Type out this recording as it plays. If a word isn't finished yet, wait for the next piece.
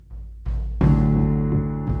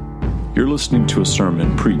You're listening to a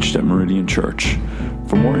sermon preached at Meridian Church.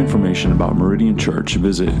 For more information about Meridian Church,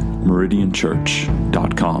 visit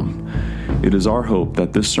meridianchurch.com. It is our hope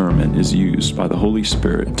that this sermon is used by the Holy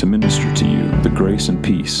Spirit to minister to you the grace and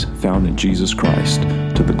peace found in Jesus Christ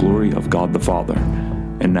to the glory of God the Father.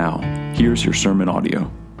 And now, here's your sermon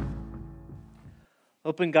audio.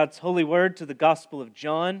 Open God's holy word to the Gospel of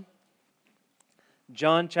John.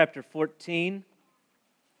 John chapter 14.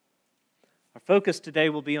 Our focus today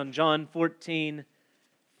will be on John 14,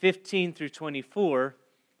 15 through 24.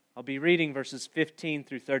 I'll be reading verses 15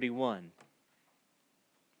 through 31.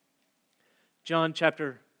 John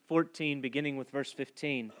chapter 14, beginning with verse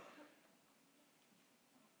 15.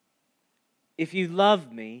 If you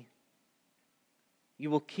love me,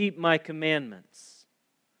 you will keep my commandments.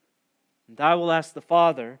 And I will ask the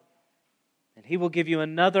Father, and He will give you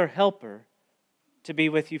another helper to be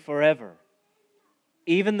with you forever.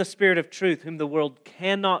 Even the Spirit of truth, whom the world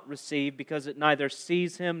cannot receive because it neither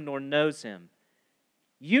sees Him nor knows Him.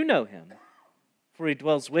 You know Him, for He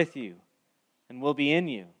dwells with you and will be in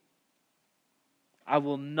you. I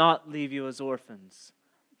will not leave you as orphans.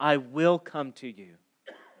 I will come to you.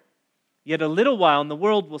 Yet a little while, and the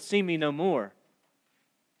world will see me no more,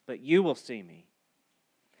 but you will see me.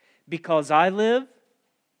 Because I live,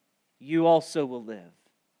 you also will live.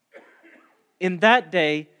 In that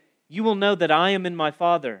day, you will know that I am in my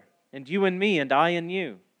Father, and you in me, and I in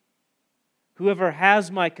you. Whoever has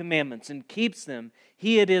my commandments and keeps them,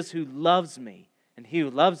 he it is who loves me, and he who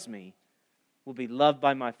loves me will be loved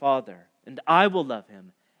by my Father, and I will love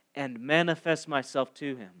him and manifest myself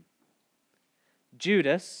to him.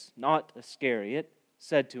 Judas, not Iscariot,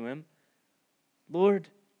 said to him, Lord,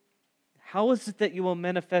 how is it that you will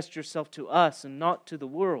manifest yourself to us and not to the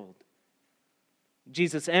world?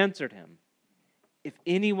 Jesus answered him, if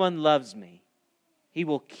anyone loves me, he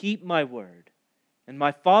will keep my word, and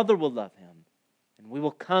my Father will love him, and we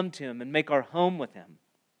will come to him and make our home with him.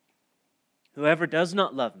 Whoever does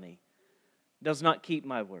not love me does not keep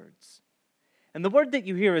my words. And the word that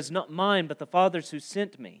you hear is not mine, but the Father's who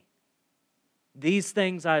sent me. These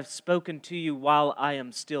things I have spoken to you while I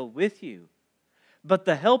am still with you. But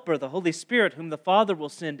the Helper, the Holy Spirit, whom the Father will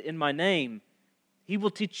send in my name, He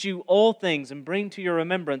will teach you all things and bring to your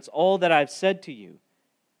remembrance all that I have said to you.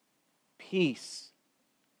 Peace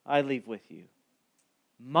I leave with you.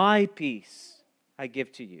 My peace I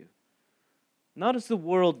give to you. Not as the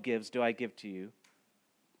world gives do I give to you.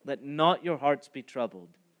 Let not your hearts be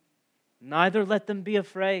troubled, neither let them be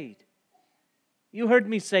afraid. You heard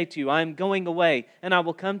me say to you, I am going away, and I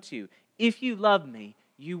will come to you. If you love me,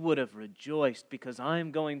 you would have rejoiced, because I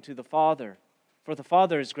am going to the Father, for the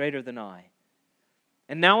Father is greater than I.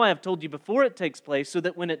 And now I have told you before it takes place, so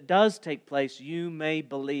that when it does take place, you may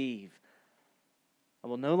believe. I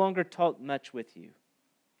will no longer talk much with you,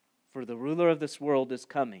 for the ruler of this world is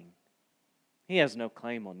coming. He has no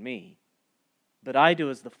claim on me, but I do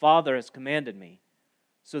as the Father has commanded me,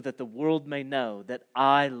 so that the world may know that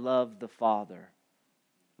I love the Father.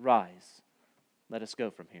 Rise, let us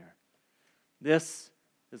go from here. This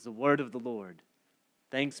is the word of the Lord.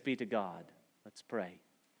 Thanks be to God. Let's pray.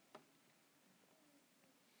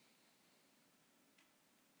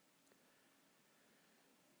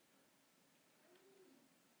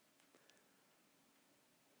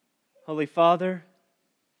 Holy Father,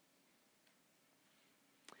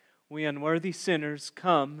 we unworthy sinners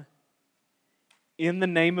come in the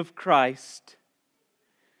name of Christ,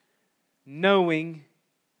 knowing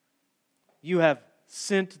you have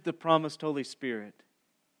sent the promised Holy Spirit,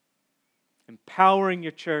 empowering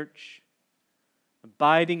your church,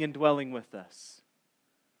 abiding and dwelling with us.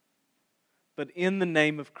 But in the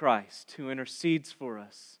name of Christ, who intercedes for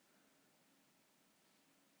us,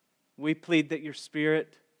 we plead that your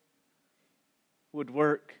Spirit would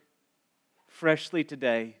work freshly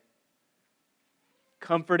today,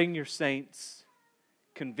 comforting your saints,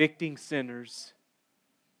 convicting sinners,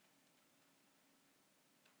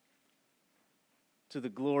 to the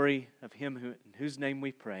glory of Him in whose name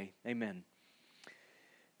we pray. Amen.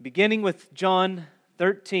 Beginning with John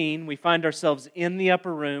 13, we find ourselves in the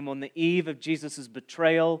upper room on the eve of Jesus'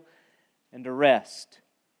 betrayal and arrest.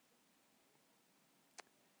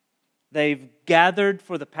 They've gathered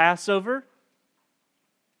for the Passover.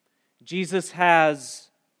 Jesus has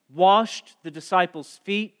washed the disciples'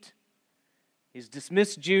 feet. He's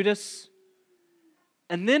dismissed Judas.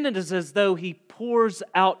 And then it is as though He pours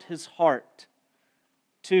out His heart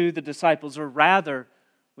to the disciples, or rather,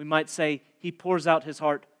 we might say, He pours out His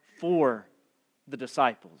heart for the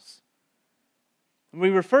disciples. And we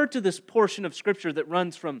refer to this portion of Scripture that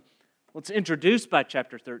runs from, well, it's introduced by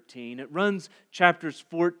chapter 13. It runs chapters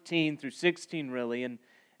 14 through 16, really, and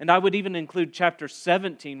And I would even include chapter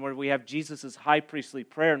 17, where we have Jesus' high priestly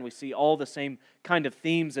prayer, and we see all the same kind of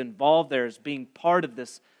themes involved there as being part of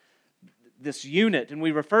this unit. And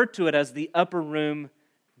we refer to it as the upper room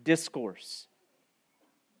discourse.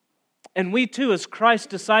 And we too, as Christ's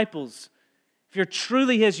disciples, if you're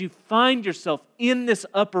truly His, you find yourself in this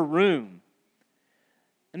upper room.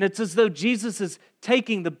 And it's as though Jesus is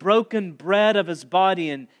taking the broken bread of His body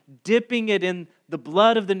and dipping it in the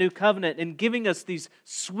blood of the new covenant and giving us these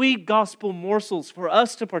sweet gospel morsels for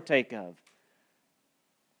us to partake of.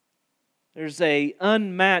 There's a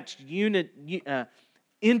unmatched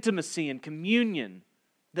intimacy and communion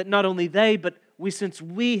that not only they, but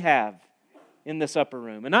we have in this upper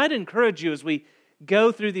room. And I'd encourage you as we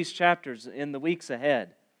go through these chapters in the weeks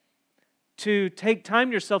ahead to take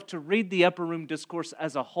time yourself to read the upper room discourse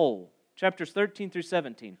as a whole. Chapters 13 through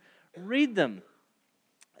 17. Read them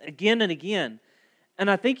again and again. And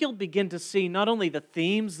I think you'll begin to see not only the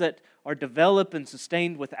themes that are developed and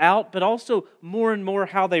sustained without, but also more and more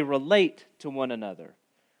how they relate to one another.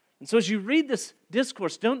 And so as you read this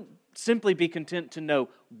discourse, don't simply be content to know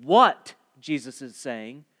what Jesus is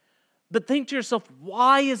saying, but think to yourself,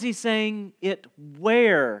 why is He saying it,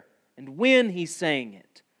 where, and when He's saying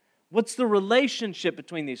it? What's the relationship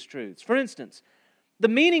between these truths? For instance, the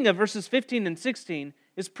meaning of verses 15 and 16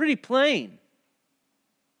 is pretty plain,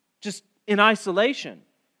 just in isolation.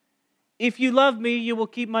 If you love me, you will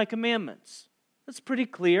keep my commandments. That's pretty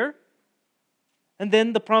clear. And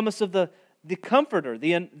then the promise of the comforter,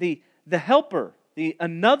 the helper,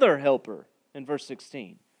 another helper in verse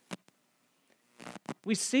 16.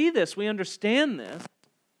 We see this, we understand this,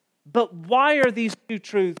 but why are these two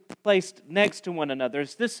truths placed next to one another?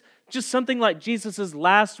 Is this just something like Jesus'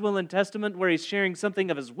 last will and testament where He's sharing something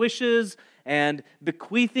of His wishes and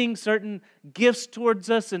bequeathing certain gifts towards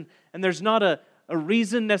us, and there's not a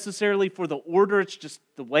reason necessarily for the order, it's just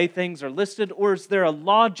the way things are listed? Or is there a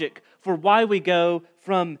logic for why we go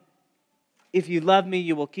from, if you love me,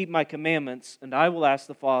 you will keep my commandments, and I will ask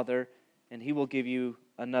the Father, and He will give you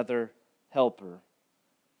another helper?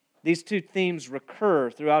 These two themes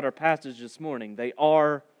recur throughout our passage this morning. They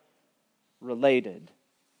are related.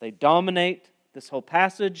 They dominate this whole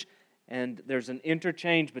passage, and there's an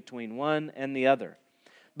interchange between one and the other.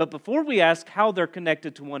 But before we ask how they're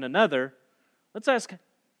connected to one another, let's ask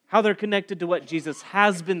how they're connected to what Jesus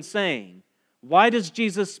has been saying. Why does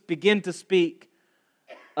Jesus begin to speak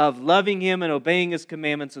of loving Him and obeying His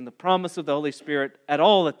commandments and the promise of the Holy Spirit at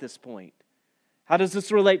all at this point? How does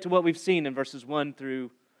this relate to what we've seen in verses 1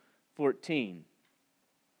 through 14?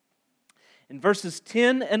 In verses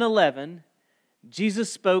 10 and 11,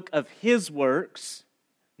 Jesus spoke of His works.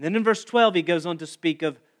 And then in verse 12, He goes on to speak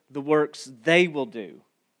of the works they will do.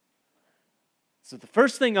 So the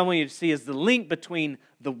first thing I want you to see is the link between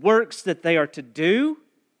the works that they are to do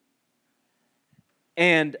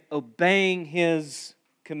and obeying His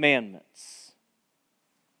commandments.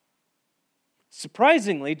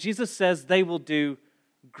 Surprisingly, Jesus says they will do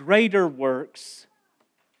greater works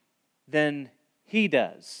than He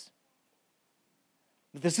does.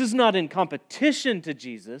 But this is not in competition to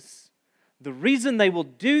Jesus. The reason they will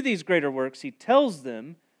do these greater works, He tells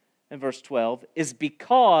them in verse 12, is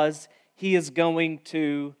because He is going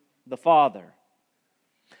to the Father.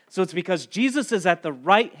 So it's because Jesus is at the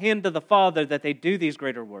right hand of the Father that they do these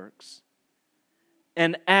greater works.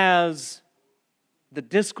 And as the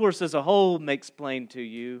discourse as a whole makes plain to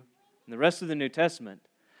you, in the rest of the New Testament,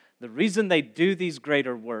 the reason they do these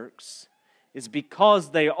greater works is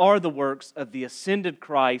because they are the works of the ascended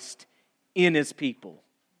Christ in His people.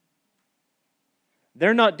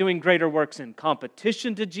 They're not doing greater works in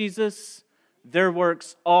competition to Jesus. Their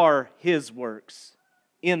works are His works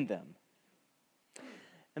in them.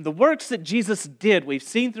 And the works that Jesus did, we've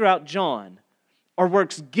seen throughout John, are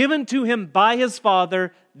works given to Him by His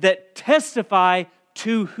Father that testify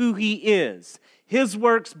to who He is. His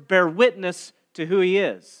works bear witness to who He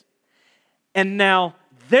is. And now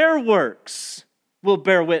their works will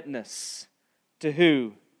bear witness to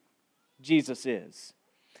who Jesus is.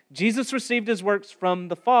 Jesus received His works from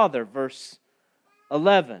the Father, verse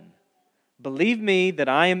 11. Believe me that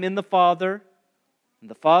I am in the Father, and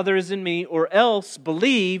the Father is in me, or else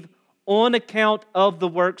believe on account of the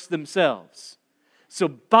works themselves. So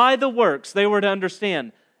by the works, they were to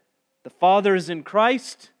understand the Father is in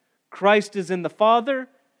Christ, Christ is in the Father.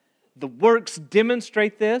 The works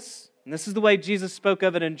demonstrate this, and this is the way Jesus spoke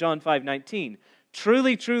of it in John 5:19.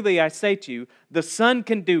 Truly, truly, I say to you, the Son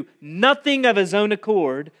can do nothing of His own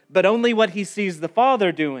accord, but only what He sees the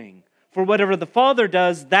Father doing. For whatever the Father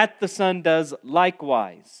does, that the Son does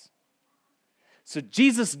likewise. So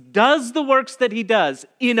Jesus does the works that He does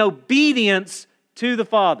in obedience to the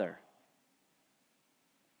Father.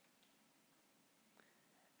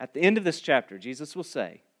 At the end of this chapter, Jesus will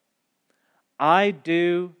say, I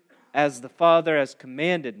do as the Father has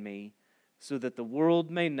commanded me, so that the world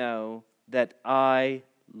may know that I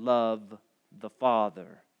love the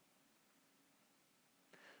Father.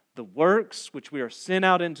 The works which we are sent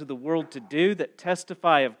out into the world to do that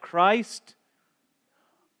testify of Christ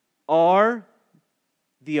are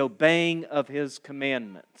the obeying of His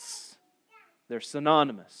commandments. They're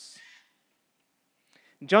synonymous.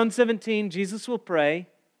 In John 17, Jesus will pray,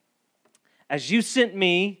 as you sent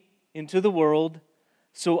me into the world,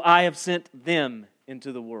 so I have sent them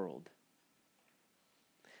into the world.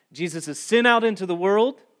 Jesus is sent out into the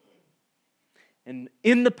world, and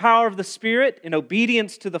in the power of the Spirit, in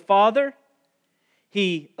obedience to the Father,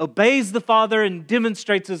 He obeys the Father and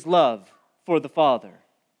demonstrates His love for the Father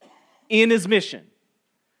in His mission.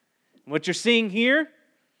 And what you're seeing here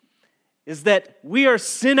is that we are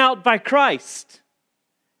sent out by Christ.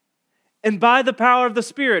 And by the power of the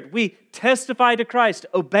Spirit, we testify to Christ,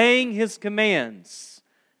 obeying His commands,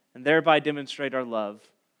 and thereby demonstrate our love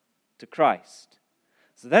to Christ.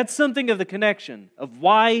 So that's something of the connection of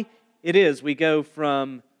why it is we go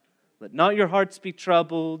from let not your hearts be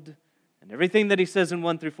troubled, and everything that He says in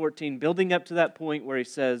 1 through 14, building up to that point where He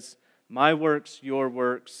says, my works, your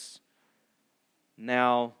works.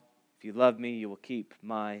 Now, if you love me, you will keep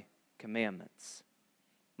my commandments.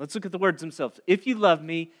 Let's look at the words themselves. If you love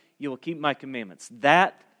me, you will keep my commandments.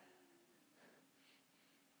 That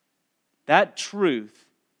truth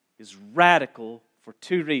is radical for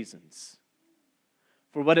two reasons.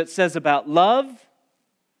 For what it says about love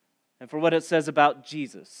and for what it says about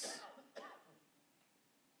Jesus.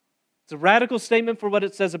 It's a radical statement for what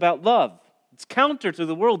it says about love. It's counter to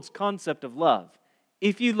the world's concept of love.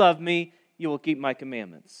 If you love me, you will keep my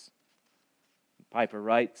commandments. Piper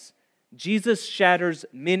writes, Jesus shatters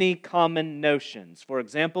many common notions. For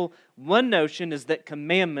example, one notion is that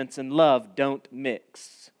commandments and love don't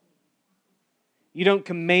mix. You don't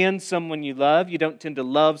command someone you love. You don't tend to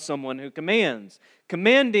love someone who commands.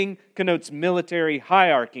 Commanding connotes military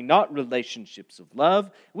hierarchy, not relationships of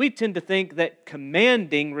love. We tend to think that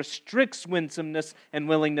commanding restricts winsomeness and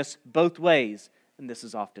willingness both ways, and this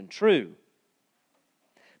is often true.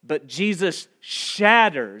 But Jesus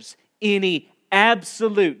shatters any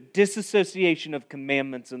absolute disassociation of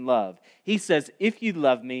commandments and love. He says, if you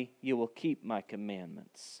love me, you will keep my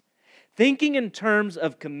commandments. Thinking in terms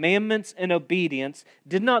of commandments and obedience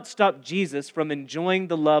did not stop Jesus from enjoying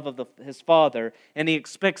the love of His Father, and He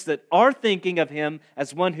expects that our thinking of Him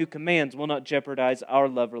as one who commands will not jeopardize our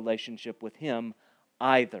love relationship with Him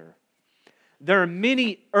either. There are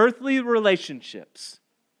many earthly relationships,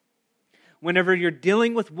 whenever you're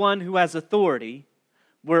dealing with one who has authority,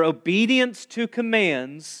 where obedience to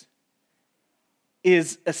commands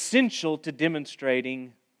is essential to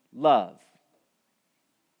demonstrating love.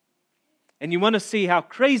 And you want to see how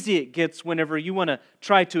crazy it gets whenever you want to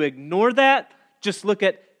try to ignore that. Just look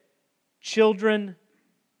at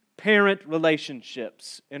children-parent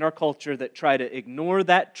relationships in our culture that try to ignore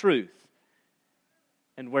that truth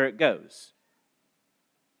and where it goes.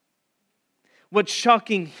 What's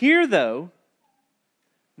shocking here, though,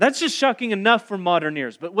 that's just shocking enough for modern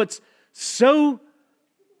ears. But what's so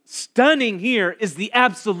stunning here is the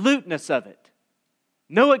absoluteness of it.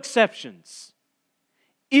 No exceptions.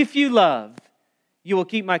 If you love, you will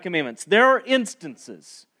keep my commandments. There are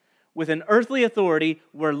instances with an earthly authority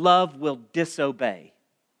where love will disobey.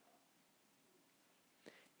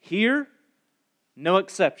 Here, no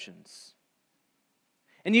exceptions.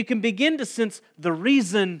 And you can begin to sense the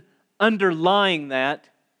reason underlying that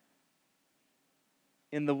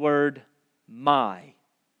in the word my.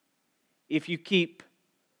 If you keep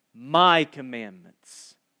my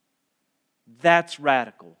commandments, that's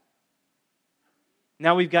radical.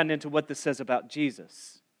 Now we've gotten into what this says about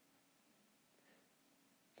Jesus.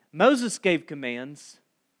 Moses gave commands,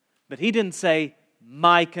 but he didn't say,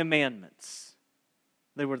 my commandments.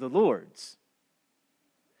 They were the Lord's.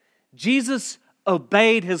 Jesus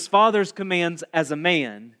obeyed His Father's commands as a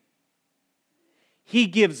man. He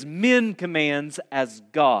gives men commands as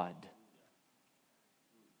God.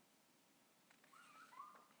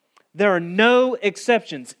 There are no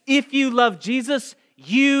exceptions. If you love Jesus,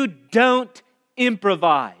 you don't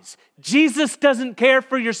improvise. Jesus doesn't care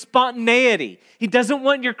for your spontaneity. He doesn't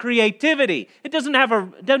want your creativity. It doesn't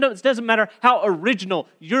matter how original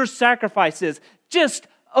your sacrifice is. Just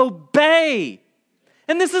obey.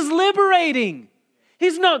 And this is liberating.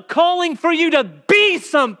 He's not calling for you to be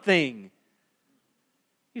something.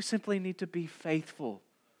 You simply need to be faithful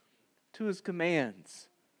to His commands.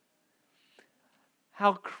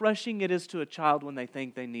 how crushing it is to a child when they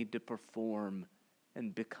think they need to perform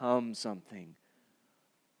and become something.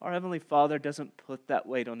 Our Heavenly Father doesn't put that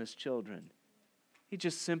weight on His children. He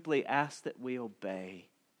just simply asks that we obey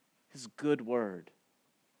His good word.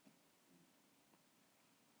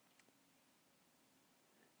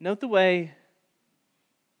 Note the way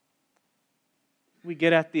we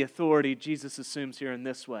get at the authority Jesus assumes here in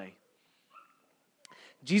this way.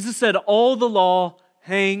 Jesus said all the law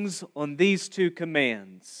hangs on these two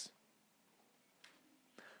commands.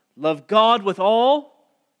 Love God with all,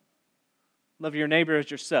 love your neighbor as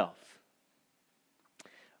yourself.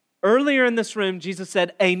 Earlier in this room, Jesus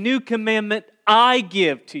said, a new commandment I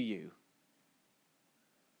give to you.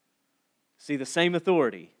 See, the same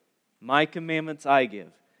authority. My commandments I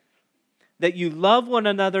give. That you love one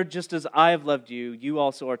another just as I have loved you, you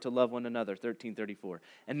also are to love one another, 13:34.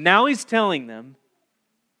 And now He's telling them,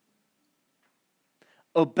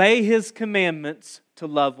 obey His commandments to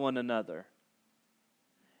love one another.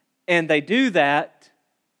 And they do that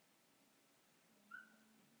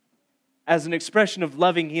as an expression of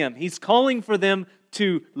loving Him. He's calling for them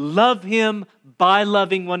to love Him by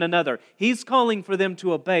loving one another. He's calling for them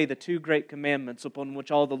to obey the two great commandments upon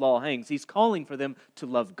which all the law hangs. He's calling for them to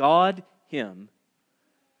love God, Him,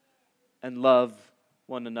 and love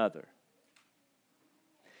one another.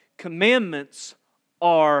 Commandments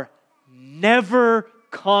are never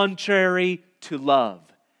contrary to love.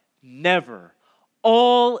 Never.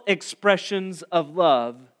 All expressions of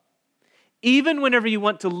love, even whenever you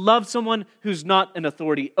want to love someone who's not an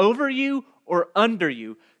authority over you or under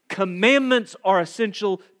you, commandments are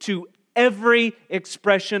essential to every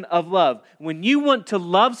expression of love. When you want to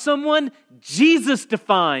love someone, Jesus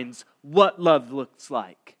defines what love looks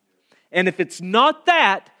like. And if it's not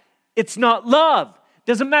that, it's not love.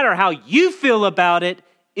 Doesn't matter how you feel about it,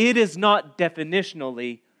 it is not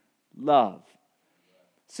definitionally love.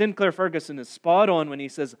 Sinclair Ferguson is spot on when he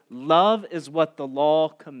says, love is what the law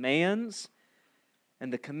commands,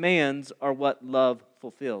 and the commands are what love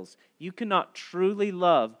fulfills. You cannot truly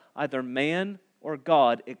love either man or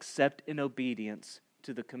God except in obedience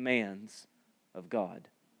to the commands of God.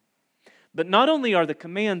 But not only are the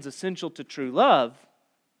commands essential to true love,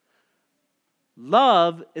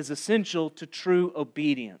 love is essential to true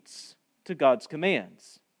obedience to God's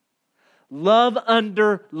commands. Love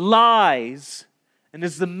underlies and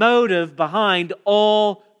is the motive behind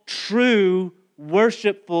all true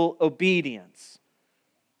worshipful obedience.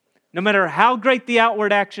 No matter how great the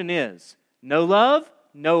outward action is, no love,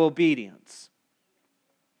 no obedience.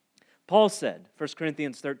 Paul said, 1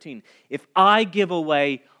 Corinthians 13, if I give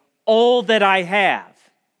away all that I have,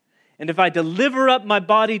 and if I deliver up my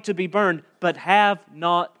body to be burned, but have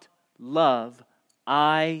not love,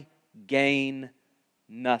 I gain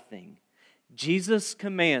nothing. Jesus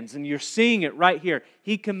commands, and you're seeing it right here,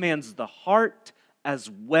 He commands the heart as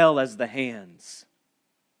well as the hands.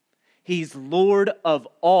 He's Lord of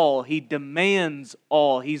all. He demands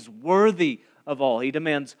all. He's worthy of all. He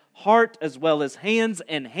demands heart as well as hands,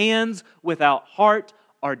 and hands without heart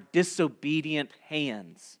are disobedient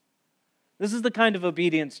hands. This is the kind of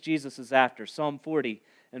obedience Jesus is after. Psalm 40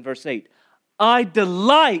 and verse 8. I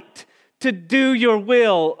delight to do your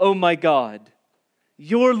will, O my God.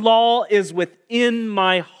 Your law is within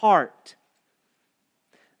my heart.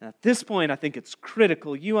 Now, at this point, I think it's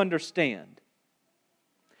critical you understand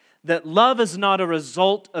that love is not a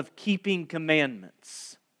result of keeping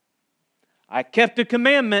commandments. I kept a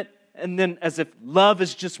commandment, and then as if love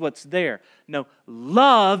is just what's there. No,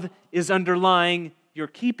 love is underlying your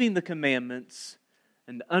keeping the commandments,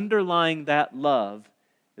 and underlying that love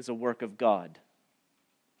is a work of God.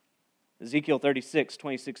 Ezekiel 36,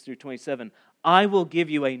 26 through 27. I will give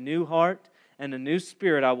you a new heart, and a new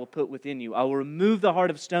spirit I will put within you. I will remove the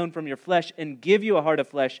heart of stone from your flesh and give you a heart of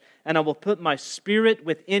flesh, and I will put my spirit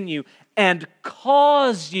within you and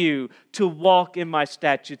cause you to walk in my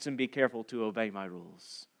statutes and be careful to obey my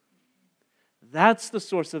rules. That's the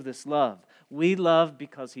source of this love. We love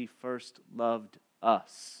because He first loved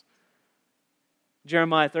us.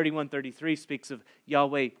 Jeremiah 31:33 speaks of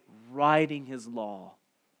Yahweh writing His law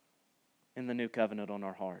in the new covenant on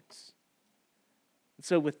our hearts. And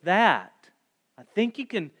so with that, I think you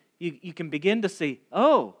can begin to see,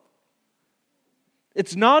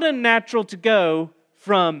 it's not unnatural to go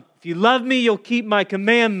from, if you love me, you'll keep my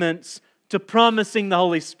commandments, to promising the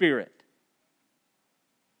Holy Spirit.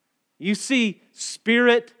 You see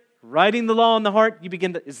Spirit writing the law in the heart, you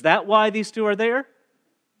begin to, is that why these two are there?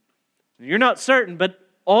 You're not certain, but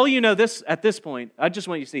all you know at this point, I just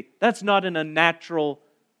want you to see, that's not an unnatural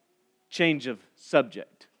change of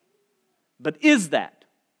subject. But is that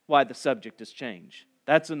why the subject has changed?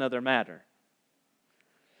 That's another matter.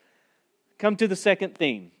 come to the second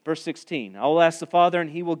theme, verse 16. I will ask the Father, and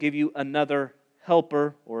He will give you another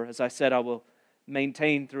helper, or as I said, I will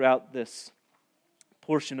maintain throughout this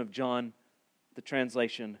portion of John the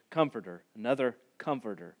translation, comforter, another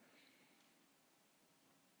comforter.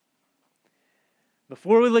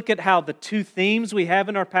 Before we look at how the two themes we have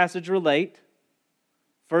in our passage relate,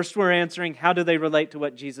 first we're answering how do they relate to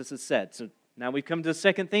what Jesus has said. So now we've come to the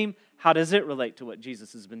second theme, how does it relate to what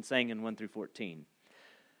Jesus has been saying in 1 through 14?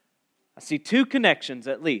 I see two connections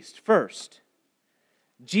at least. First,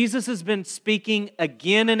 Jesus has been speaking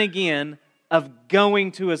again and again of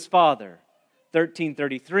going to His Father.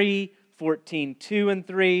 13:33, 14:2 and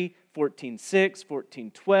 3, 14:6,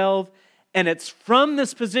 14:12. And it's from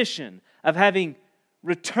this position of having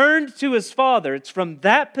returned to His Father, it's from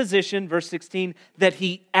that position, verse 16, that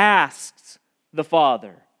He asks the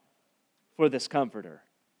Father for this comforter.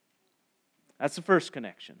 That's the first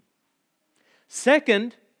connection.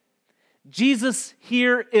 Second, Jesus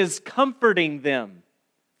here is comforting them.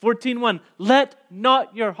 14:1, let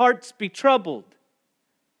not your hearts be troubled.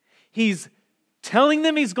 He's telling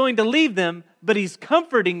them He's going to leave them, but He's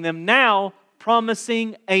comforting them now,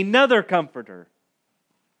 promising another comforter.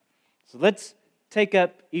 So let's take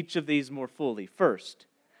up each of these more fully. First,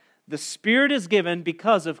 the Spirit is given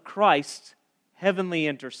because of Christ's heavenly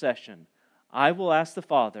intercession. I will ask the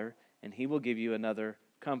Father, and He will give you another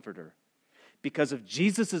comforter. Because of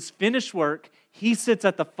Jesus' finished work, He sits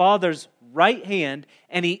at the Father's right hand,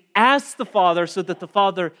 and He asks the Father so that the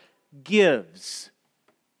Father gives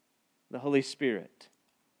the Holy Spirit,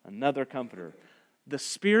 another comforter. The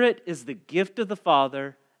Spirit is the gift of the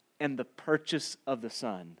Father and the purchase of the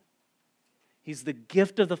Son. He's the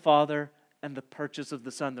gift of the Father and the purchase of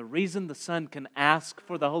the Son. The reason the Son can ask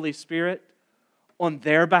for the Holy Spirit on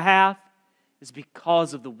their behalf is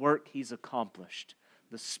because of the work He's accomplished.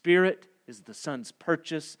 The Spirit is the Son's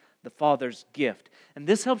purchase, the Father's gift. And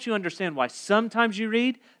this helps you understand why sometimes you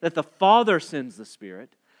read that the Father sends the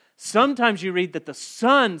Spirit. Sometimes you read that the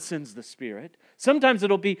Son sends the Spirit. Sometimes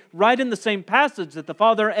it'll be right in the same passage that the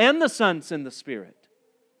Father and the Son send the Spirit.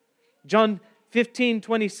 John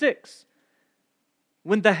 15:26.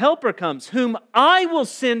 When the Helper comes, whom I will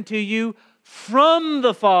send to you from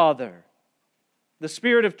the Father, the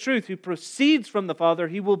Spirit of truth who proceeds from the Father,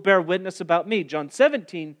 He will bear witness about me. John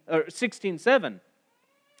 16:7.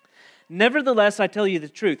 Nevertheless, I tell you the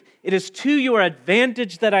truth. It is to your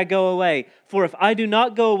advantage that I go away. For if I do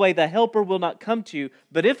not go away, the Helper will not come to you.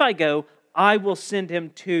 But if I go, I will send Him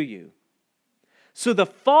to you. So the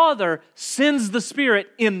Father sends the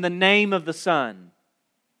Spirit in the name of the Son.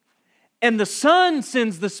 And the Son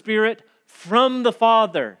sends the Spirit from the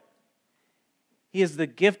Father. He is the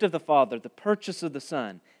gift of the Father, the purchase of the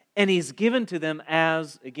Son. And He's given to them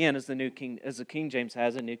as the King James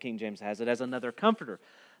has it, New King James has it, as another comforter.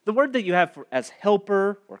 The word that you have as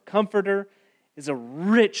helper or comforter is a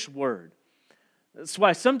rich word. That's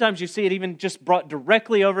why sometimes you see it even just brought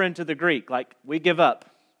directly over into the Greek, like we give up.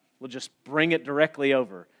 We'll just bring it directly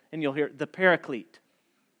over. And you'll hear the paraclete.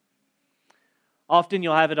 Often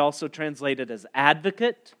you'll have it also translated as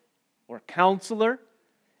advocate or counselor.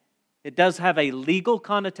 It does have a legal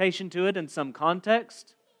connotation to it in some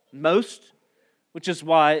context, most, which is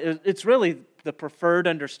why it's really the preferred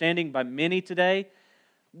understanding by many today.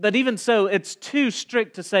 But even so, it's too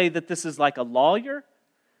strict to say that this is like a lawyer.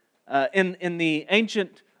 In the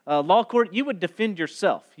ancient law court, you would defend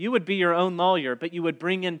yourself. You would be your own lawyer, but you would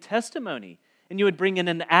bring in testimony. And you would bring in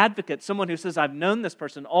an advocate, someone who says, I've known this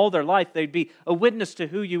person all their life. They'd be a witness to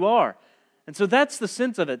who you are. And so that's the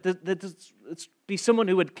sense of it. It's be someone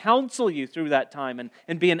who would counsel you through that time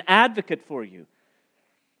and be an advocate for you.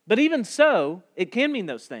 But even so, it can mean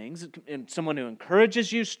those things. And someone who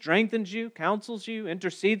encourages you, strengthens you, counsels you,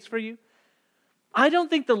 intercedes for you. I don't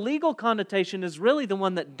think the legal connotation is really the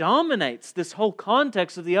one that dominates this whole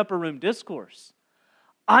context of the upper room discourse.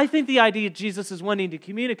 I think the idea Jesus is wanting to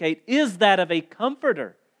communicate is that of a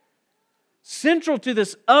comforter. Central to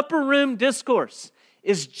this upper room discourse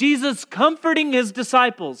is Jesus comforting His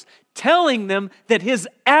disciples, telling them that His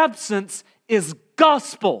absence is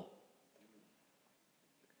gospel.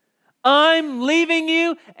 I'm leaving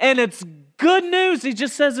you, and it's good news. He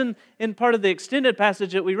just says in part of the extended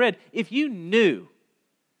passage that we read, if you knew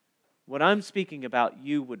what I'm speaking about,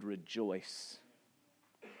 you would rejoice.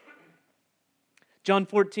 John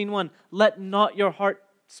 14:1, let not your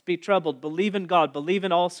hearts be troubled. Believe in God. Believe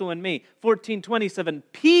in also in me. 14:27,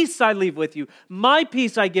 peace I leave with you. My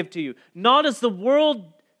peace I give to you. Not as the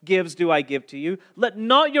world gives do I give to you. Let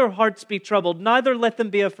not your hearts be troubled, neither let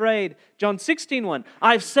them be afraid. John 16:1,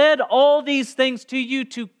 I've said all these things to you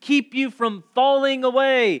to keep you from falling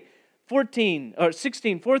away.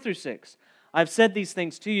 16, 4 through 6. I've said these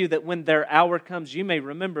things to you that when their hour comes, you may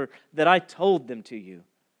remember that I told them to you.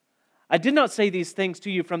 I did not say these things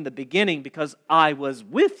to you from the beginning because I was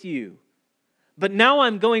with you. But now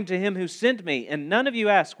I'm going to him who sent me, and none of you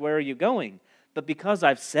ask, where are you going? But because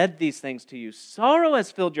I've said these things to you, sorrow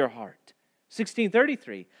has filled your heart.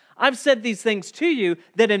 16:33. I've said these things to you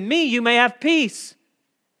that in me you may have peace.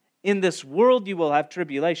 In this world you will have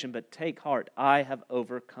tribulation, but take heart, I have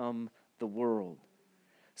overcome the world.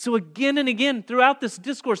 So again and again, throughout this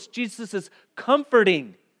discourse, Jesus is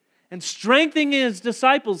comforting and strengthening his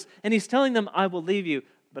disciples, and he's telling them, I will leave you,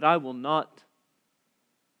 but I will not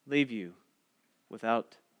leave you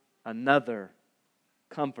without another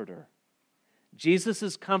comforter. Jesus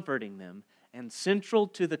is comforting them, and central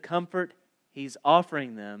to the comfort he's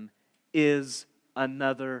offering them is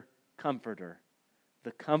another comforter.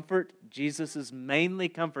 The comfort Jesus is mainly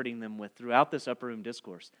comforting them with throughout this upper room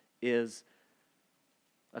discourse is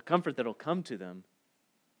a comfort that will come to them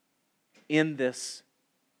in this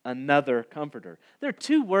another comforter. There are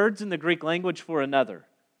two words in the Greek language for another.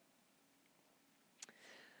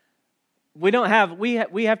 We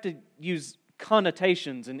have to use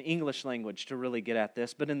connotations in English language to really get at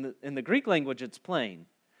this, but in the Greek language it's plain.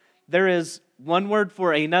 There is one word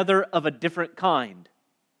for another of a different kind.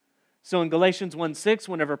 So in Galatians 1:6,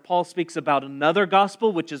 whenever Paul speaks about another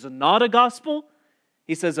gospel, which is not a gospel,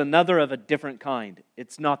 he says another of a different kind.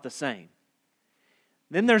 It's not the same.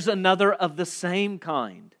 Then there's another of the same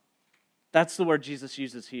kind. That's the word Jesus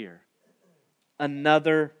uses here.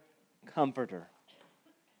 Another comforter.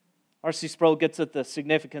 R.C. Sproul gets at the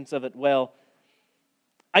significance of it well.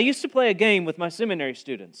 I used to play a game with my seminary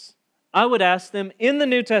students. I would ask them, in the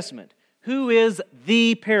New Testament, who is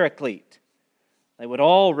the Paraclete? They would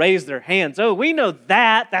all raise their hands. Oh, we know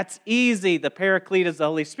that. That's easy. The Paraclete is the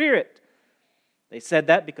Holy Spirit. They said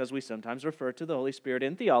that because we sometimes refer to the Holy Spirit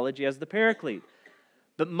in theology as the Paraclete.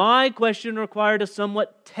 But my question required a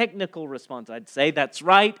somewhat technical response. I'd say that's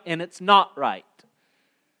right and it's not right.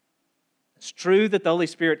 It's true that the Holy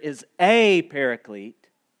Spirit is a Paraclete,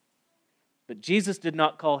 but Jesus did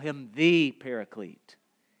not call him the Paraclete.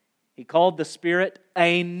 He called the Spirit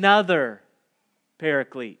another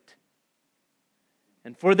Paraclete.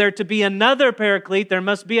 And for there to be another Paraclete, there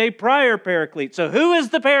must be a prior Paraclete. So who is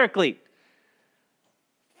the Paraclete?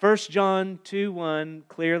 1 John 2:1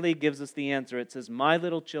 clearly gives us the answer. It says, my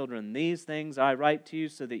little children, these things I write to you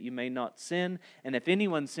so that you may not sin. And if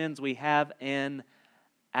anyone sins, we have an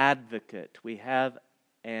advocate. We have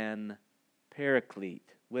an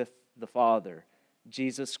Paraclete with the Father,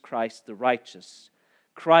 Jesus Christ the righteous.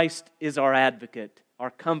 Christ is our advocate, our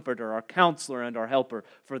comforter, our counselor, and our helper.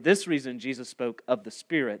 For this reason, Jesus spoke of the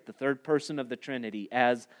Spirit, the third person of the Trinity,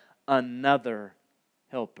 as another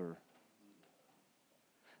helper.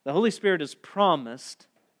 The Holy Spirit is promised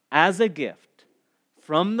as a gift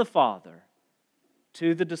from the Father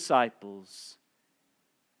to the disciples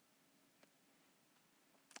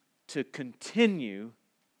to continue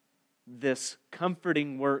this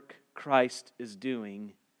comforting work Christ is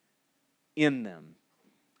doing in them.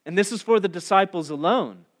 And this is for the disciples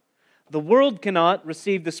alone. The world cannot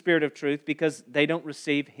receive the Spirit of truth because they don't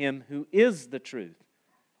receive Him who is the truth.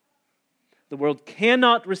 The world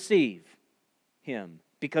cannot receive Him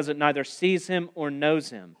because it neither sees Him or knows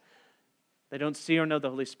Him. They don't see or know the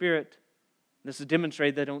Holy Spirit. This is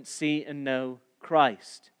demonstrated they don't see and know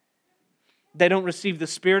Christ. They don't receive the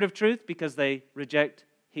Spirit of truth because they reject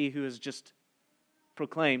He who has just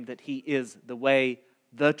proclaimed that He is the way,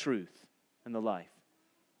 the truth, and the life.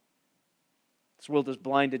 This world is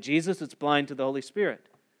blind to Jesus, it's blind to the Holy Spirit.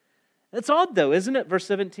 It's odd though, isn't it, verse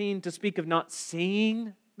 17, to speak of not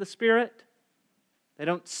seeing the Spirit? They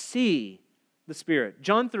don't see the Spirit.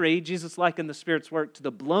 John 3, Jesus likened the Spirit's work to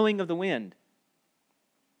the blowing of the wind.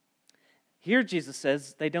 Here Jesus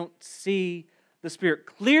says they don't see the Spirit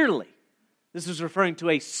clearly. This is referring to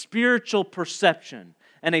a spiritual perception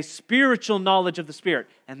and a spiritual knowledge of the Spirit.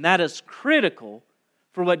 And that is critical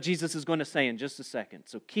for what Jesus is going to say in just a second.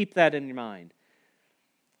 So keep that in your mind.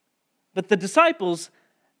 But the disciples,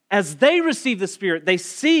 as they receive the Spirit, they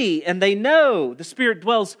see and they know the Spirit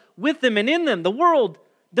dwells with them and in them. The world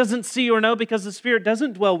doesn't see or know because the Spirit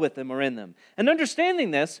doesn't dwell with them or in them. And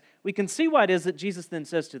understanding this, we can see why it is that Jesus then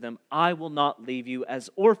says to them, I will not leave you as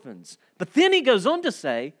orphans. But then He goes on to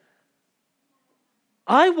say,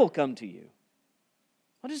 I will come to you.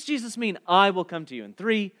 What does Jesus mean, I will come to you? And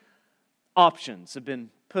three options have been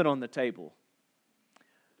put on the table.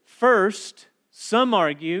 First, some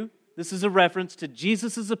argue this is a reference to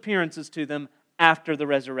Jesus' appearances to them after the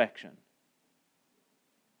resurrection.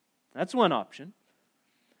 That's one option.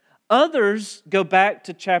 Others go back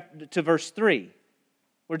to verse 3,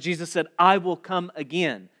 where Jesus said, I will come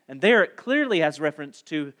again. And there it clearly has reference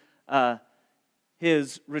to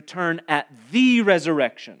His return at the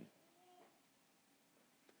resurrection.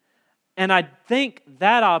 And I think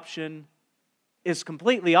that option is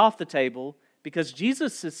completely off the table because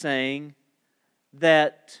Jesus is saying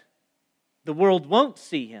that the world won't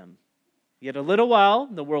see Him. Yet a little while,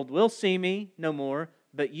 the world will see me no more,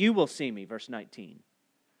 but you will see me, verse 19.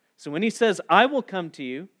 So when He says, I will come to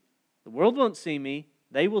you, the world won't see me,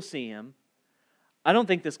 they will see Him, I don't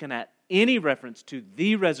think this can add any reference to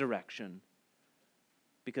the resurrection,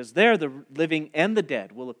 because there the living and the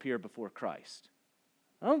dead will appear before Christ.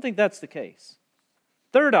 I don't think that's the case.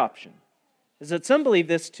 Third option is that some believe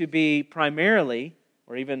this to be primarily,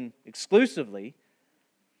 or even exclusively,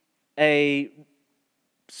 a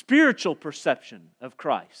spiritual perception of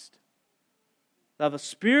Christ, of a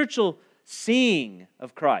spiritual seeing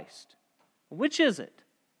of Christ. Which is it?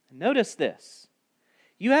 Notice this.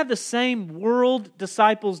 You have the same world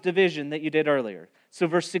disciples division that you did earlier. So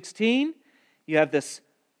verse 16, you have this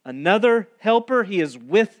another helper. He is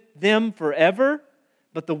with them forever,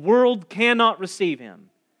 but the world cannot receive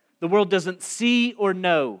Him. The world doesn't see or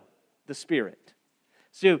know the Spirit.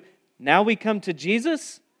 So now we come to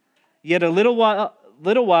Jesus. Yet a little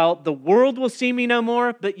while, the world will see me no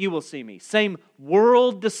more, but you will see me. Same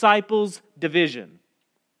world disciples division.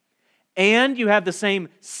 And you have the same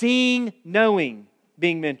seeing, knowing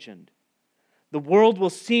being mentioned. The world will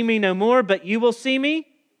see me no more, but you will see me.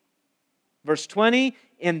 Verse 20,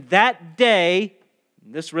 in that day,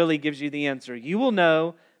 this really gives you the answer, you will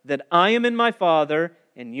know that I am in my Father,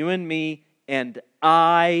 and you in me, and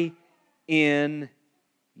I in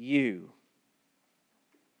you.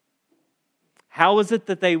 How is it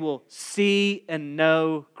that they will see and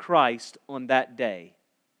know Christ on that day?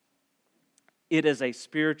 It is a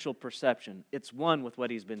spiritual perception. It's one with what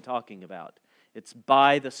He's been talking about. It's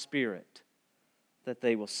by the Spirit that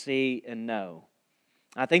they will see and know.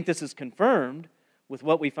 I think this is confirmed with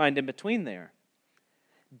what we find in between there.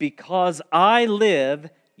 Because I live,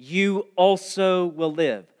 you also will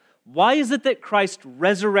live. Why is it that Christ's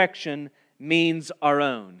resurrection means our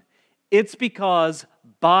own? It's because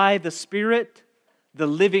by the Spirit, the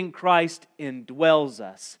living Christ indwells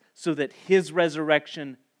us so that His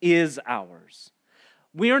resurrection is ours.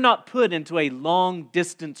 We are not put into a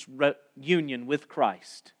long-distance union with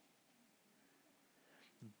Christ.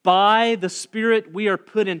 By the Spirit, we are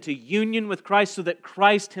put into union with Christ so that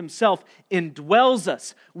Christ Himself indwells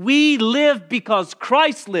us. We live because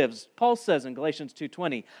Christ lives. Paul says in Galatians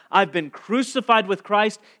 2:20, I've been crucified with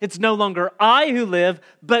Christ. It's no longer I who live,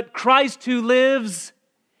 but Christ who lives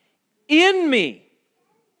in me.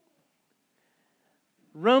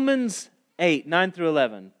 Romans 8, 9 through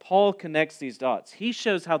 11, Paul connects these dots. He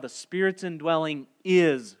shows how the Spirit's indwelling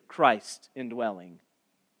is Christ's indwelling.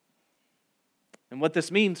 And what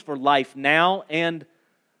this means for life now and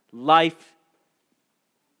life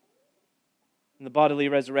in the bodily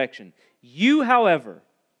resurrection. You, however,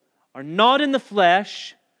 are not in the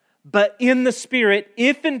flesh, but in the Spirit,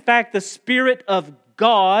 if in fact the Spirit of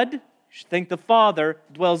God, you should think the Father,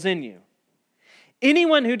 dwells in you.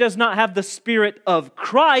 Anyone who does not have the Spirit of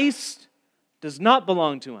Christ does not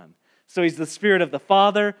belong to Him. So He's the Spirit of the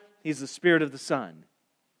Father, He's the Spirit of the Son.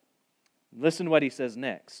 Listen to what he says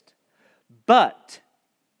next. But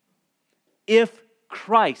if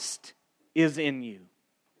Christ is in you,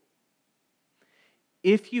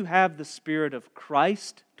 if you have the Spirit of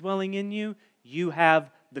Christ dwelling in you, you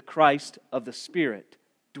have the Christ of the Spirit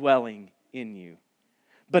dwelling in you.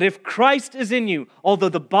 But if Christ is in you, although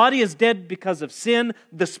the body is dead because of sin,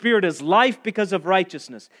 the Spirit is life because of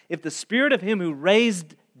righteousness. If the Spirit of Him who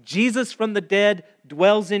raised Jesus from the dead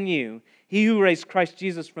dwells in you, He who raised Christ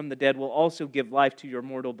Jesus from the dead will also give life to your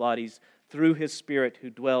mortal bodies through His Spirit who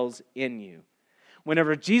dwells in you.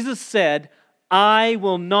 Whenever Jesus said, I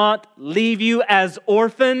will not leave you as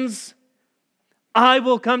orphans, I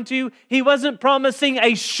will come to you, He wasn't promising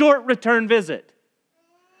a short return visit.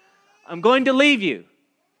 I'm going to leave you.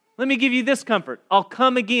 Let me give you this comfort. I'll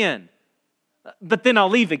come again, but then I'll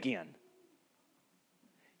leave again.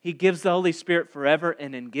 He gives the Holy Spirit forever,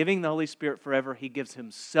 and in giving the Holy Spirit forever, He gives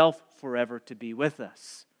Himself forever to be with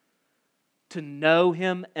us, to know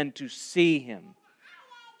Him and to see Him.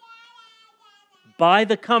 By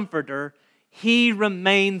the Comforter, He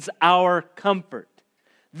remains our comfort.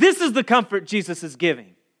 This is the comfort Jesus is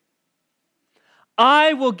giving.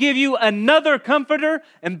 I will give you another comforter,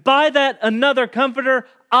 and by that another comforter,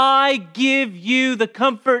 I give you the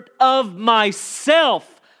comfort of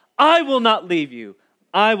myself. I will not leave you.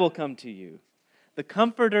 I will come to you. The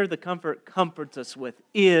comforter, the comfort comforts us with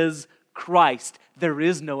is Christ. There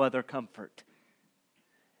is no other comfort.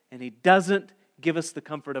 And He doesn't give us the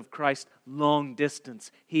comfort of Christ long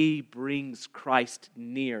distance. He brings Christ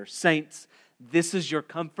near. Saints, this is your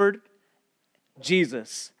comfort,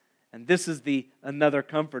 Jesus. And this is the another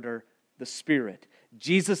comforter, the Spirit.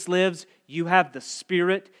 Jesus lives, you have the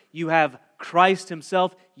Spirit, you have Christ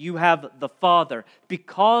Himself, you have the Father.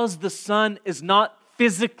 Because the Son is not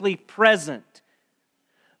physically present,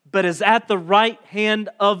 but is at the right hand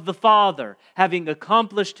of the Father, having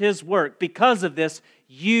accomplished His work, because of this,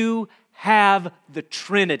 you have the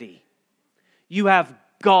Trinity. You have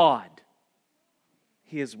God.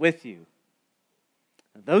 He is with you.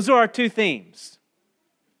 Now, those are our two themes.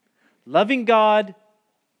 Loving God,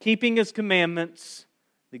 keeping His commandments,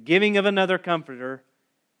 the giving of another comforter.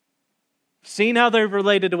 Seeing how they're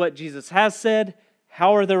related to what Jesus has said,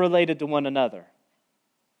 how are they related to one another?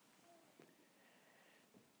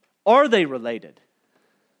 Are they related?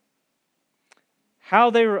 How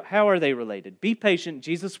are they related? Be patient.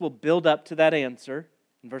 Jesus will build up to that answer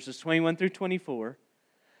in verses 21 through 24.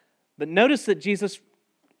 But notice that Jesus,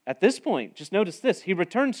 at this point, just notice this, He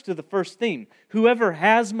returns to the first theme. Whoever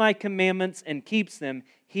has my commandments and keeps them,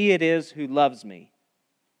 he it is who loves me.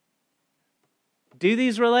 Do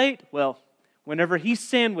these relate? Well, whenever He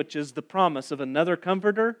sandwiches the promise of another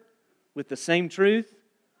comforter with the same truth,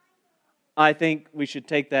 I think we should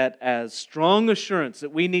take that as strong assurance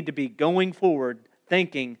that we need to be going forward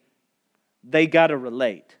thinking they got to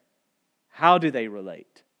relate. How do they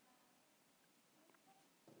relate?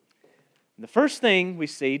 The first thing we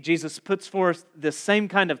see, Jesus puts forth this same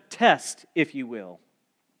kind of test, if you will.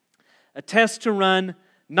 A test to run,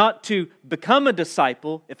 not to become a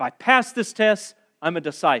disciple. If I pass this test, I'm a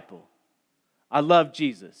disciple. I love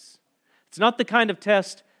Jesus. It's not the kind of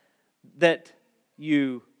test that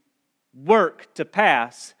you work to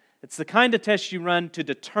pass. It's the kind of test you run to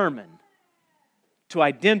determine, to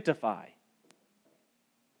identify.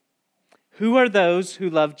 Who are those who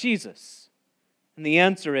love Jesus? And the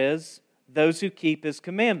answer is those who keep His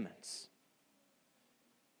commandments.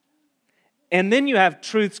 And then you have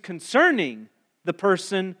truths concerning the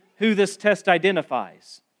person who this test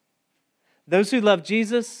identifies. Those who love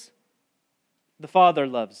Jesus, the Father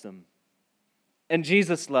loves them. And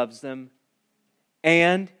Jesus loves them.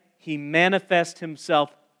 And He manifests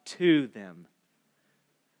Himself to them.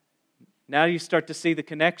 Now you start to see the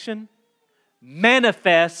connection.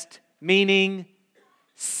 Manifest meaning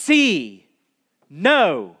see,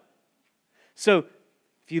 know. So,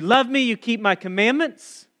 if you love me, you keep my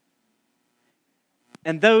commandments.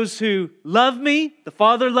 And those who love me, the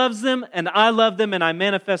Father loves them, and I love them, and I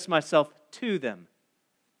manifest myself to them.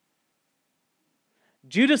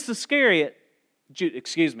 Judas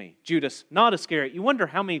not Iscariot. You wonder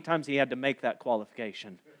how many times he had to make that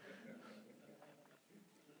qualification.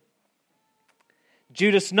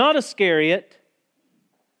 Judas not Iscariot,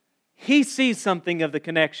 he sees something of the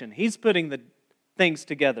connection. He's putting the things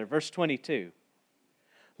together. Verse 22.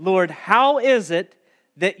 Lord, how is it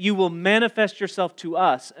that you will manifest yourself to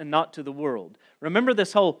us and not to the world? Remember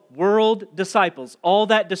this whole world disciples. All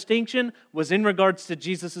that distinction was in regards to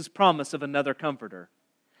Jesus' promise of another comforter.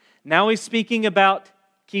 Now He's speaking about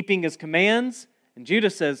keeping His commands. And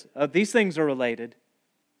Judas says, these things are related.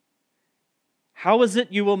 How is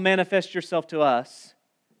it you will manifest yourself to us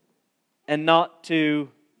and not to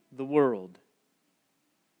the world?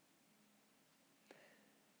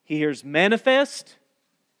 He hears manifest,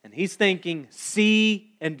 and he's thinking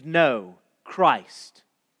see and know Christ.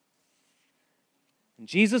 And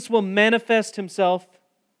Jesus will manifest Himself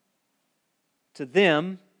to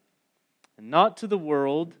them and not to the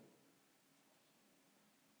world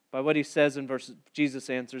by what He says in verses, Jesus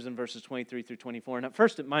answers in verses 23 through 24. And at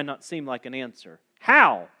first it might not seem like an answer.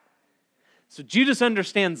 How? So Judas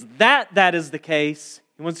understands that is the case.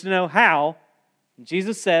 He wants to know how. And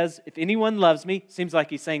Jesus says, if anyone loves me, seems like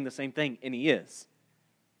He's saying the same thing, and He is.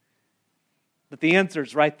 But the answer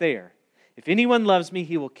is right there. If anyone loves me,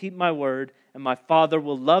 he will keep my word, and my Father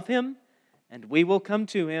will love him, and we will come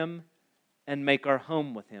to him and make our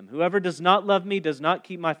home with him. Whoever does not love me does not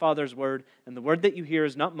keep my Father's word, and the word that you hear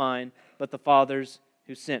is not mine, but the Father's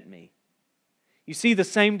who sent me. You see the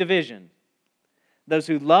same division. Those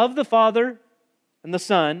who love the Father and the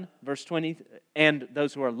Son, verse 20, and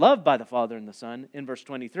those who are loved by the Father and the Son, in verse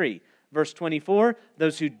 23. Verse 24,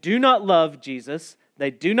 those who do not love Jesus,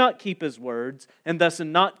 they do not keep His words, and thus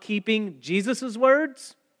in not keeping Jesus'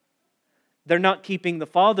 words, they're not keeping the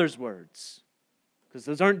Father's words. Because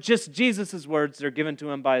those aren't just Jesus' words, they're given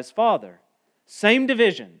to Him by His Father. Same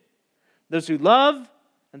division. Those who love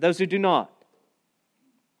and those who do not.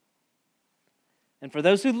 And for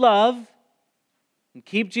those who love and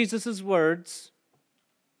keep Jesus' words,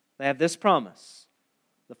 they have this promise.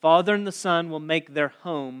 The Father and the Son will make their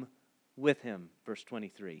home with him. Verse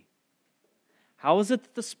 23. How is it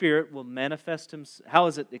that the Spirit will manifest himself? How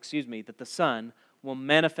is it, that the Son will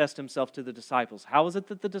manifest himself to the disciples? How is it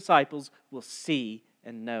that the disciples will see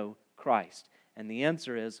and know Christ? And the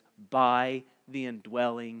answer is by the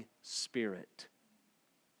indwelling Spirit.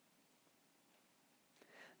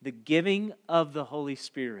 The giving of the Holy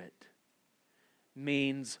Spirit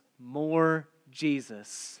means more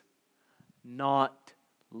Jesus, not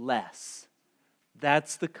less.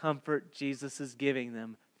 That's the comfort Jesus is giving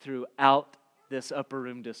them throughout this upper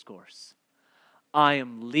room discourse. I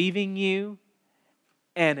am leaving you,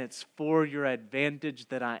 and it's for your advantage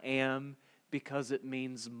that I am, because it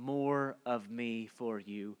means more of me for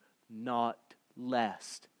you, not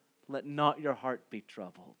less. Let not your heart be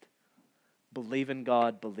troubled. Believe in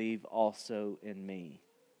God, believe also in me.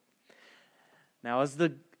 Now, as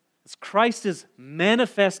Christ is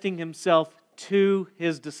manifesting himself to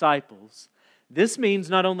his disciples, this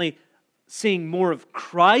means not only seeing more of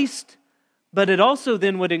Christ, but it also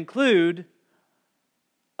then would include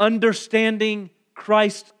understanding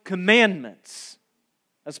Christ's commandments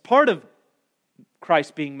as part of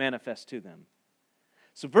Christ being manifest to them.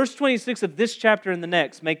 So verse 26 of this chapter and the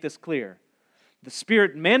next make this clear. The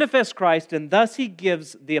Spirit manifests Christ, and thus He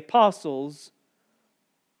gives the apostles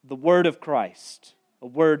the word of Christ, a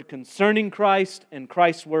word concerning Christ and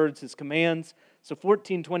Christ's words, His commands. So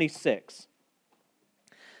 14:26.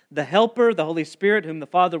 The Helper, the Holy Spirit, whom the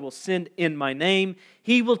Father will send in my name,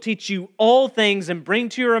 He will teach you all things and bring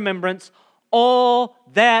to your remembrance all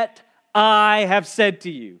that I have said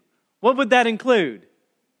to you. What would that include?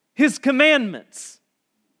 His commandments.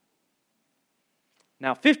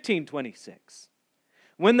 Now 15:26.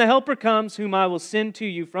 When the Helper comes, whom I will send to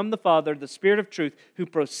you from the Father, the Spirit of truth, who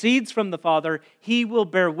proceeds from the Father, He will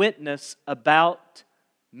bear witness about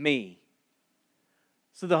me.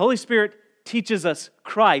 So the Holy Spirit teaches us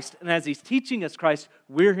Christ, and as He's teaching us Christ,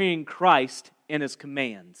 we're hearing Christ in His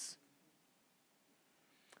commands.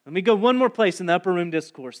 Let me go one more place in the upper room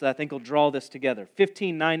discourse that I think will draw this together.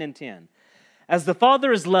 15:9 and 10. As the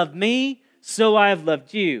Father has loved me, so I have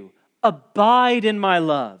loved you. Abide in my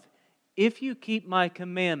love. If you keep my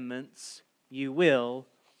commandments, you will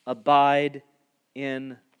abide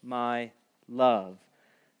in my love,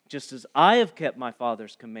 just as I have kept my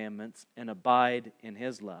Father's commandments and abide in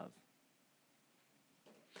His love.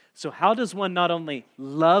 So how does one not only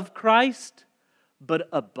love Christ, but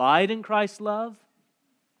abide in Christ's love?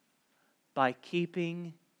 By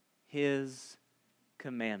keeping His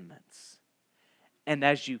commandments. And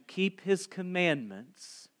as you keep His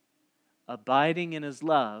commandments, abiding in His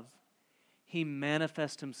love, He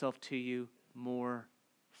manifests Himself to you more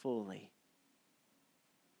fully.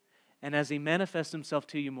 And as He manifests Himself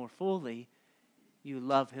to you more fully, you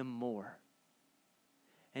love Him more.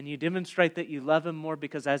 And you demonstrate that you love Him more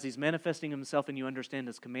because as He's manifesting Himself and you understand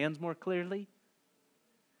His commands more clearly,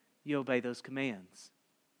 you obey those commands.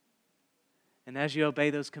 And as you obey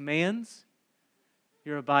those commands,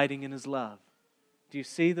 you're abiding in His love. Do you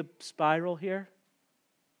see the spiral here?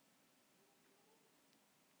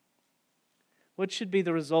 What should be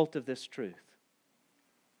the result of this truth?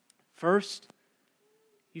 First,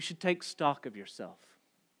 you should take stock of yourself.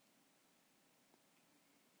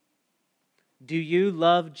 Do you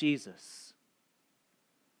love Jesus?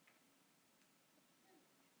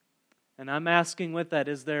 And I'm asking with that,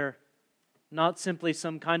 is there not simply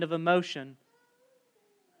some kind of emotion,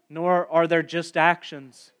 nor are there just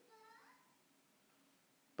actions,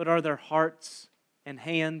 but are there hearts and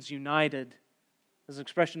hands united as an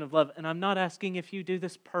expression of love? And I'm not asking if you do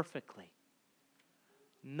this perfectly.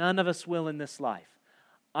 None of us will in this life.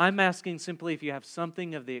 I'm asking simply if you have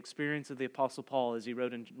something of the experience of the Apostle Paul as he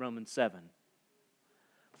wrote in Romans 7.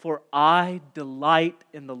 For I delight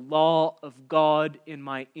in the law of God in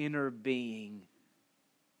my inner being.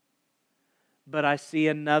 But I see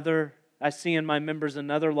in my members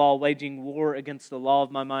another law waging war against the law of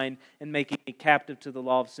my mind and making me captive to the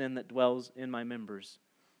law of sin that dwells in my members.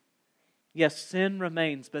 Yes, sin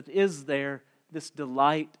remains, but is there this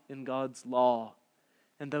delight in God's law?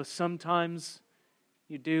 And though sometimes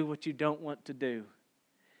you do what you don't want to do,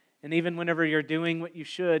 and even whenever you're doing what you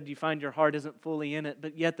should, you find your heart isn't fully in it,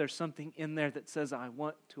 but yet there's something in there that says, I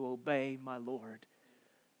want to obey my Lord.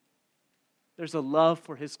 There's a love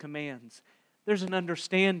for His commands. There's an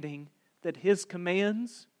understanding that His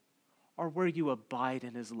commands are where you abide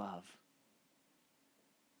in His love.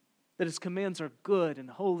 That His commands are good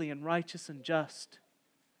and holy and righteous and just.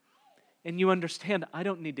 And you understand, I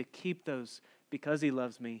don't need to keep those because He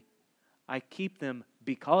loves me. I keep them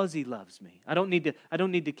because He loves me. I don't need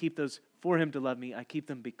to keep those for Him to love me. I keep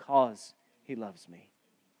them because He loves me.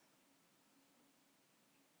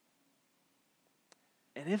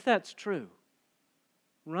 And if that's true,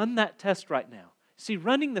 run that test right now. See,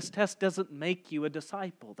 running this test doesn't make you a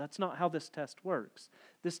disciple. That's not how this test works.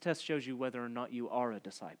 This test shows you whether or not you are a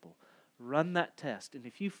disciple. Run that test, and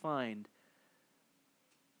if you find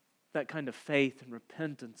that kind of faith and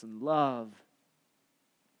repentance and love,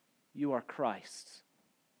 you are Christ's.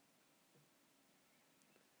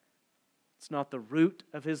 It's not the root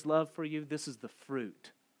of His love for you. This is the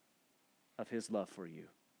fruit of His love for you.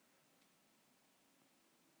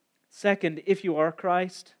 Second, if you are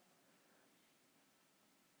Christ,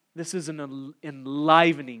 this is an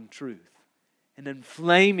enlivening truth, an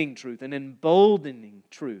inflaming truth, an emboldening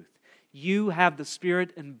truth. You have the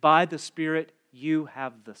Spirit, and by the Spirit, you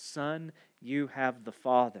have the Son, you have the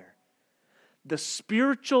Father. The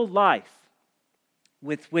spiritual life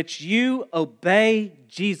with which you obey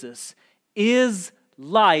Jesus is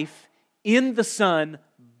life in the Son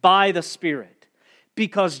by the Spirit.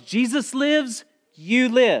 Because Jesus lives, you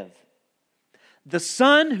live. The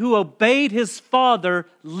Son who obeyed His Father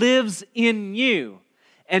lives in you.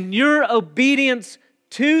 And your obedience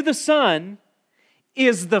to the Son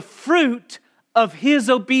is the fruit of His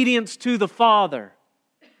obedience to the Father.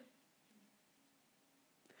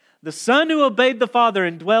 The Son who obeyed the Father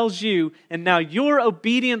indwells you, and now your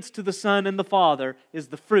obedience to the Son and the Father is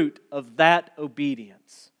the fruit of that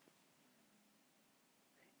obedience.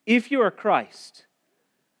 If you are Christ,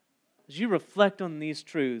 as you reflect on these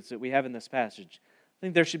truths that we have in this passage, I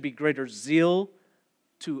think there should be greater zeal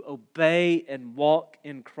to obey and walk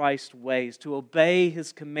in Christ's ways, to obey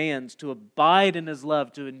His commands, to abide in His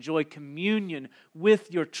love, to enjoy communion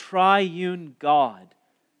with your triune God,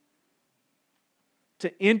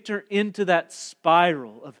 to enter into that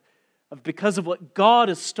spiral of because of what God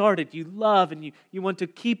has started, you love and you want to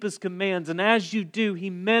keep His commands. And as you do, He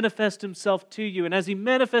manifests Himself to you. And as He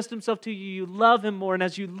manifests Himself to you, you love Him more. And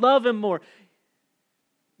as you love Him more,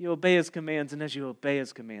 you obey His commands. And as you obey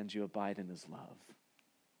His commands, you abide in His love.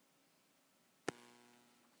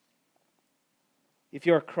 If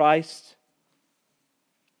you're Christ,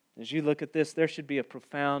 as you look at this, there should be a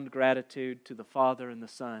profound gratitude to the Father and the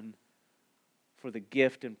Son for the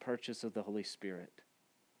gift and purchase of the Holy Spirit.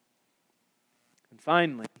 And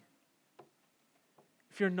finally,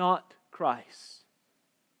 if you're not Christ,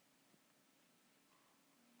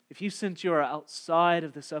 if you sense you are outside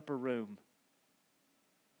of this upper room,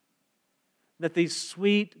 that these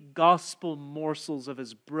sweet gospel morsels of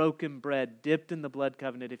His broken bread dipped in the blood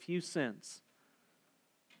covenant, if you sense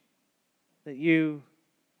that you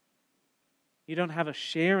don't have a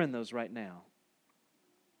share in those right now,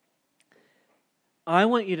 I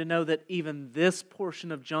want you to know that even this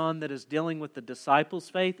portion of John that is dealing with the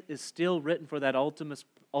disciples' faith is still written for that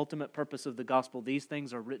ultimate purpose of the gospel. These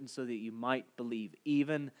things are written so that you might believe.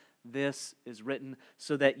 Even this is written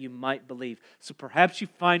so that you might believe. So perhaps you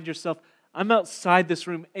find yourself, I'm outside this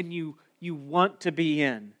room, and you want to be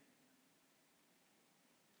in.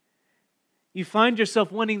 You find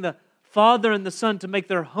yourself wanting the Father and the Son to make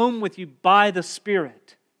their home with you by the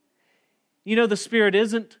Spirit. You know the Spirit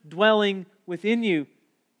isn't dwelling within you,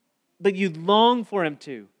 but you long for Him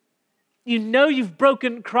to. You know you've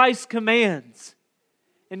broken Christ's commands,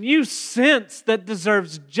 and you sense that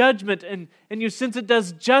deserves judgment, and you sense it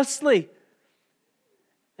does justly.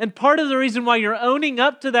 And part of the reason why you're owning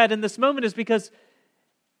up to that in this moment is because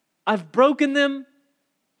I've broken them,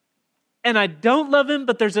 and I don't love Him,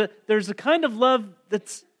 but there's a kind of love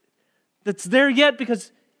that's there yet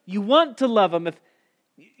because you want to love Him. If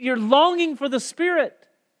you're longing for the Spirit,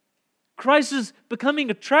 Christ is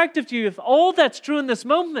becoming attractive to you. If all that's true in this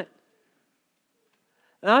moment,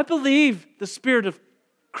 and I believe the Spirit of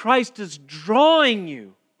Christ is drawing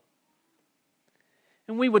you,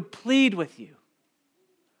 and we would plead with you.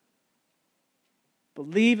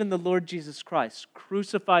 Believe in the Lord Jesus Christ,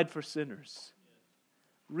 crucified for sinners,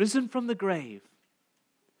 risen from the grave,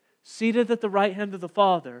 seated at the right hand of the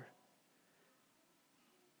Father,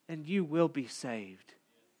 and you will be saved.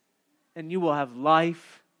 And you will have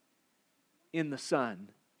life in the Son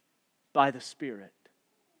by the Spirit.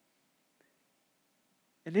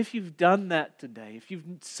 And if you've done that today, if you've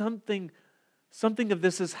something of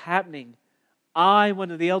this is happening,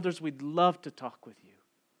 one of the elders, we'd love to talk with you.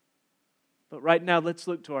 But right now, let's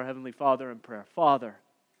look to our Heavenly Father in prayer. Father,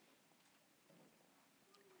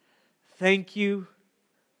 thank You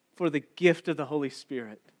for the gift of the Holy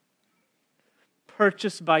Spirit,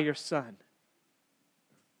 purchased by Your Son.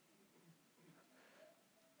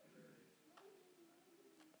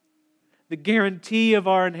 The guarantee of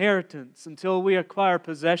our inheritance until we acquire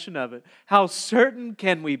possession of it. How certain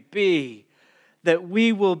can we be that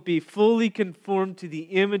we will be fully conformed to the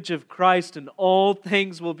image of Christ and all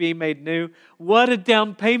things will be made new. What a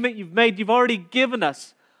down payment you've made. You've already given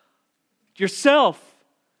us yourself.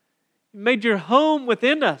 You made your home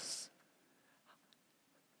within us.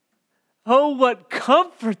 Oh, what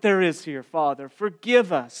comfort there is here, Father.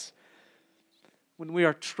 Forgive us when we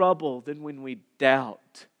are troubled and when we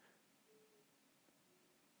doubt.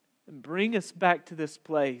 And bring us back to this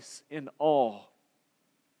place in awe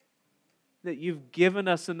that you've given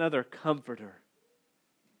us another comforter.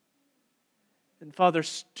 And Father,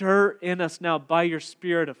 stir in us now by your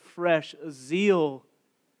Spirit afresh a zeal,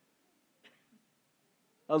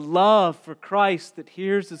 a love for Christ that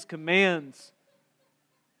hears His commands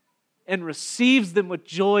and receives them with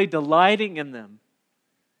joy, delighting in them,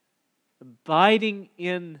 abiding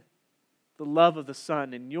in the love of the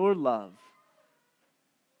Son, in your love,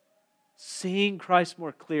 seeing Christ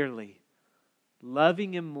more clearly,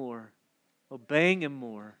 loving Him more, obeying Him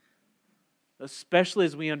more, especially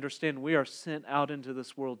as we understand we are sent out into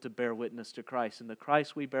this world to bear witness to Christ. And the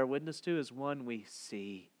Christ we bear witness to is one we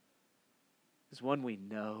see, is one we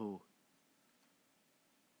know.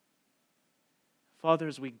 Father,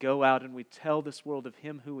 as we go out and we tell this world of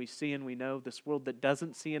Him who we see and we know, this world that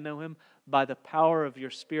doesn't see and know Him, by the power of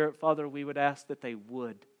your Spirit, Father, we would ask that they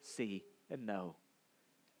would see and know.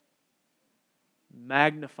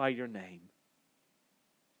 Magnify your name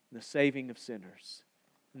in the saving of sinners,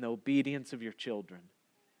 in the obedience of your children.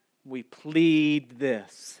 We plead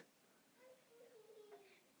this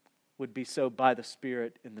would be so by the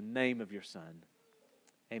Spirit in the name of your Son.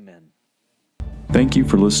 Amen. Thank you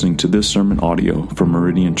for listening to this sermon audio from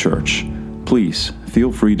Meridian Church. Please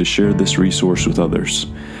feel free to share this resource with others.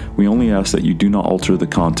 We only ask that you do not alter the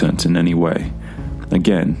content in any way.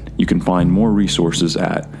 Again, you can find more resources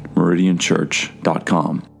at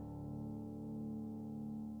meridianchurch.com.